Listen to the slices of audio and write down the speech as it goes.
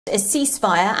A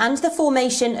ceasefire and the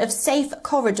formation of safe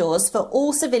corridors for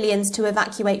all civilians to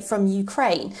evacuate from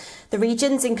Ukraine. The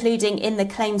regions, including in the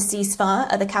claimed ceasefire,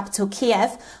 are the capital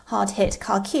Kyiv, hard-hit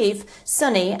Kyiv,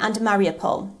 Sumy and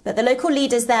Mariupol. But the local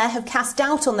leaders there have cast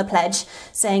doubt on the pledge,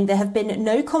 saying there have been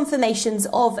no confirmations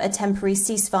of a temporary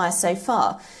ceasefire so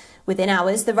far. Within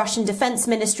hours, the Russian Defence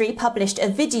Ministry published a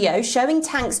video showing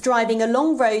tanks driving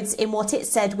along roads in what it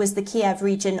said was the Kyiv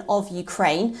region of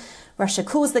Ukraine. Russia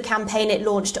calls the campaign it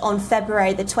launched on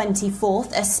February the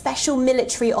 24th a special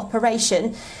military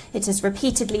operation. It has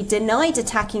repeatedly denied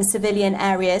attacking civilian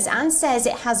areas and says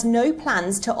it has no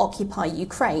plans to occupy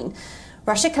Ukraine.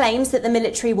 Russia claims that the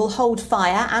military will hold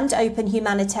fire and open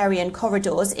humanitarian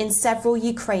corridors in several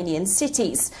Ukrainian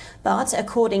cities. But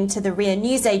according to the RIA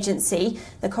news agency,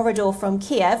 the corridor from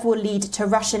Kyiv will lead to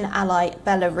Russian ally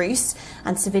Belarus,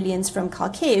 and civilians from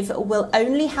Kyiv will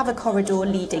only have a corridor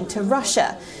leading to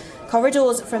Russia.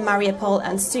 Corridors from Mariupol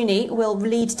and Sumy will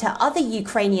lead to other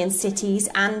Ukrainian cities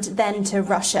and then to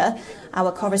Russia.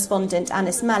 Our correspondent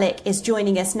Anis Malik is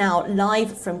joining us now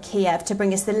live from Kyiv to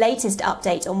bring us the latest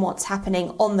update on what's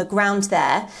happening on the ground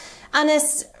there.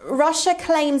 Anis, Russia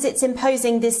claims it's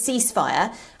imposing this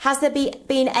ceasefire. Has there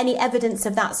been any evidence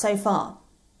of that so far?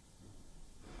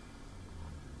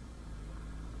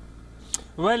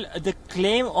 Well, the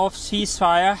claim of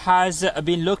ceasefire has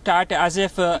been looked at as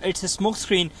if it's a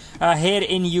smokescreen here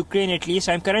in Ukraine, at least.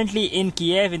 I'm currently in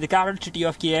Kyiv, in the capital city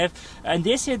of Kyiv, and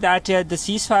they say that the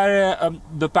ceasefire,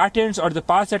 the patterns or the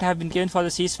paths that have been given for the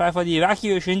ceasefire, for the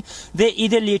evacuation, they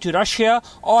either lead to Russia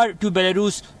or to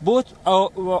Belarus, both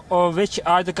which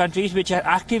are the countries which are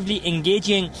actively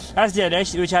engaging, as they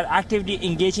allege, which are actively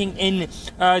engaging in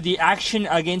the action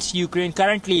against Ukraine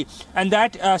currently, and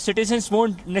that citizens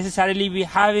won't necessarily be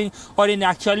having, or in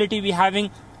actuality be having,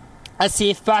 a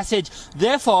safe passage.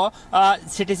 Therefore,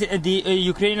 the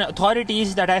Ukrainian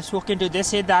authorities that I've spoken to, they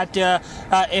say that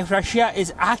if Russia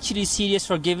is actually serious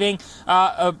for giving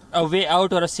a way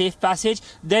out or a safe passage,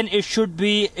 then it should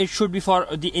be for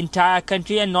the entire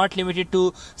country and not limited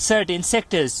to certain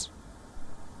sectors.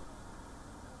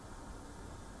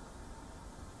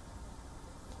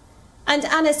 And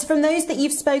Anis, from those that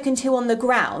you've spoken to on the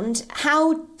ground,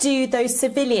 how do those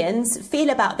civilians feel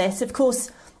about this? Of course,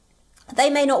 they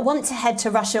may not want to head to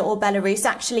Russia or Belarus,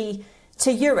 actually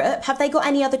to Europe. Have they got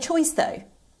any other choice, though?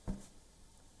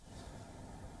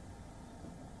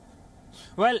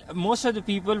 Well, most of the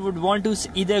people would want to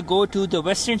either go to the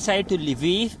western side, to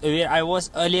Lviv, where I was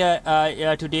earlier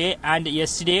today and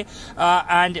yesterday,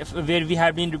 and where we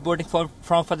have been reporting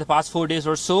from for the past 4 days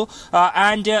or so,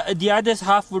 and the other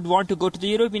half would want to go to the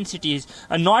European cities.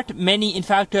 Not many, in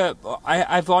fact,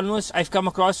 I've come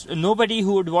across nobody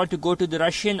who would want to go to the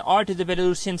Russian or to the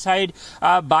Belarusian side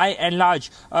by and large,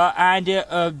 and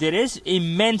there is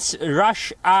immense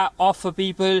rush of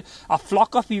people, a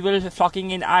flock of people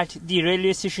flocking in at the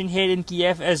railway station here in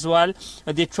Kyiv as well.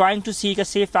 They're trying to seek a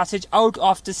safe passage out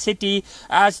of the city,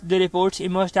 as the reports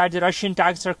emerged that the Russian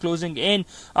tanks are closing in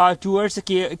towards the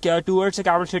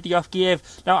capital city of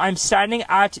Kyiv. Now I'm standing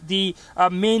at the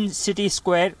main city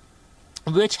square,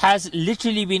 which has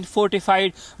literally been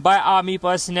fortified by army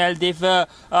personnel. They've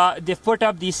put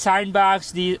up these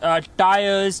sandbags, the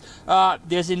tires.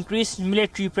 There's increased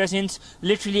military presence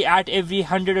literally at every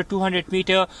 100 or 200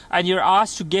 meter, and you're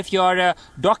asked to give your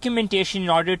documentation in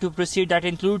order to proceed. That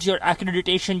includes your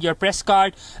accreditation, your press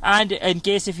card, and in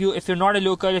case if you're not a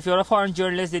local, if you're a foreign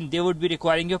journalist, then they would be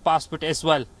requiring your passport as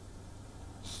well.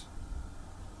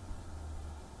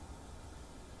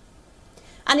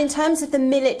 And in terms of the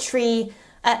military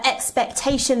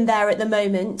expectation there at the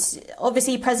moment,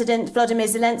 obviously President Volodymyr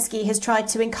Zelensky has tried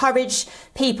to encourage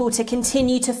people to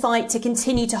continue to fight, to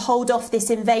continue to hold off this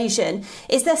invasion.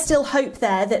 Is there still hope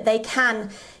there that they can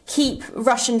keep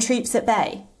Russian troops at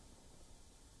bay?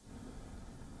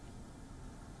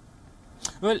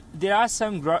 Well, there are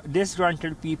some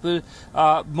disgruntled people,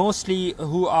 mostly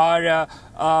who are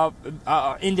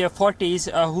in their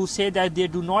 40s, who say that they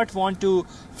do not want to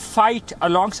fight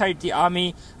alongside the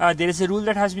army. There is a rule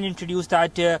that has been introduced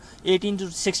that 18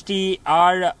 to 60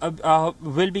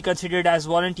 will be considered as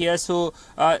volunteers. So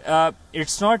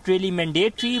it's not really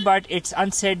mandatory, but it's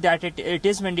unsaid that it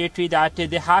is mandatory that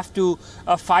they have to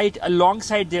fight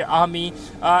alongside their army.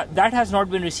 That has not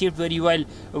been received very well.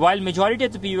 While majority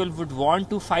of the people would want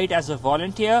to fight as a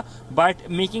volunteer, but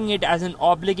making it as an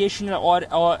obligation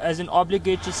or as an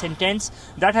obligatory sentence,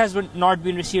 that has not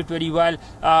been received very well.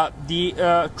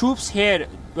 The troops here,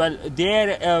 well,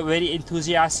 they're very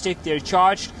enthusiastic, they're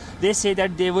charged. They say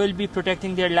that they will be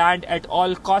protecting their land at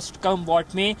all cost, come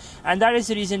what may, and that is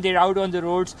the reason they're out on the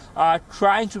roads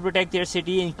trying to protect their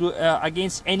city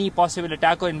against any possible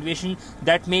attack or invasion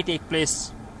that may take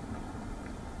place.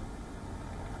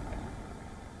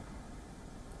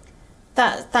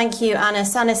 Thank you,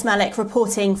 Anas. Anas Malik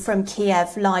reporting from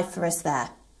Kyiv live for us there.